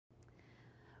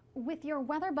With your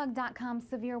weatherbug.com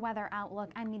severe weather outlook,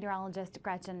 I'm meteorologist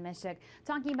Gretchen Mishik,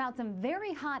 talking about some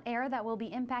very hot air that will be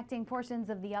impacting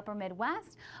portions of the upper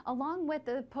Midwest, along with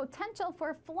the potential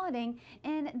for flooding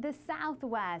in the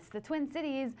Southwest. The Twin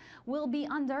Cities will be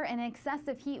under an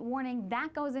excessive heat warning.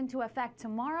 That goes into effect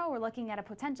tomorrow. We're looking at a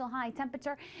potential high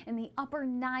temperature in the upper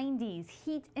 90s.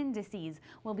 Heat indices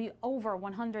will be over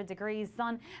 100 degrees.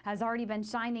 Sun has already been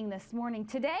shining this morning.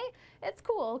 Today, it's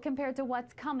cool compared to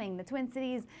what's coming. The Twin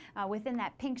Cities within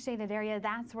that pink shaded area,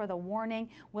 that's where the warning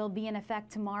will be in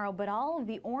effect tomorrow. But all of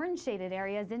the orange shaded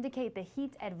areas indicate the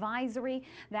heat advisory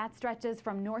that stretches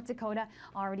from North Dakota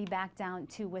already back down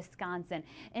to Wisconsin.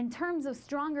 In terms of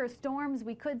stronger storms,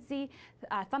 we could see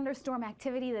thunderstorm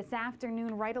activity this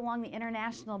afternoon right along the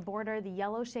international border. The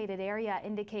yellow shaded area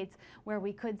indicates where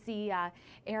we could see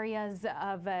areas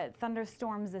of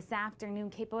thunderstorms this afternoon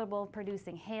capable of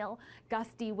producing hail,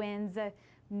 gusty winds.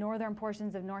 Northern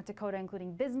portions of North Dakota,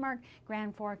 including Bismarck,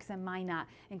 Grand Forks, and Minot,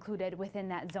 included within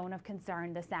that zone of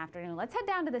concern this afternoon. Let's head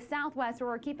down to the southwest, where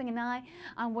we're keeping an eye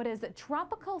on what is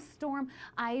Tropical Storm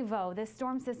Ivo. This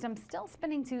storm system still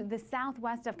spinning to the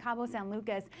southwest of Cabo San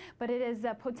Lucas, but it is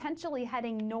potentially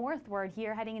heading northward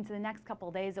here, heading into the next couple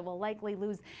of days. It will likely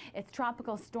lose its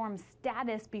tropical storm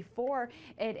status before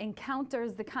it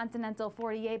encounters the continental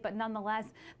 48, but nonetheless,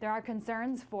 there are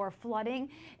concerns for flooding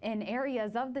in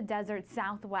areas of the desert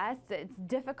southwest. It's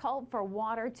difficult for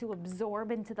water to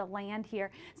absorb into the land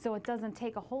here, so it doesn't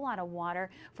take a whole lot of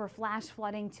water for flash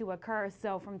flooding to occur.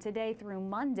 So from today through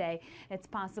Monday, it's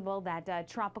possible that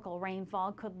tropical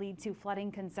rainfall could lead to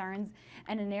flooding concerns,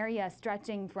 and an area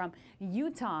stretching from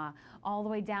Utah all the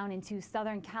way down into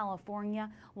Southern California,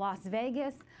 Las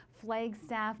Vegas,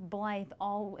 Flagstaff, Blythe,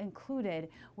 all included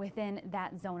within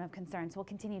that zone of concern. So we'll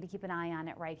continue to keep an eye on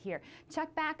it right here.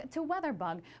 Check back to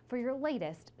WeatherBug for your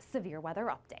latest severe weather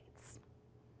update.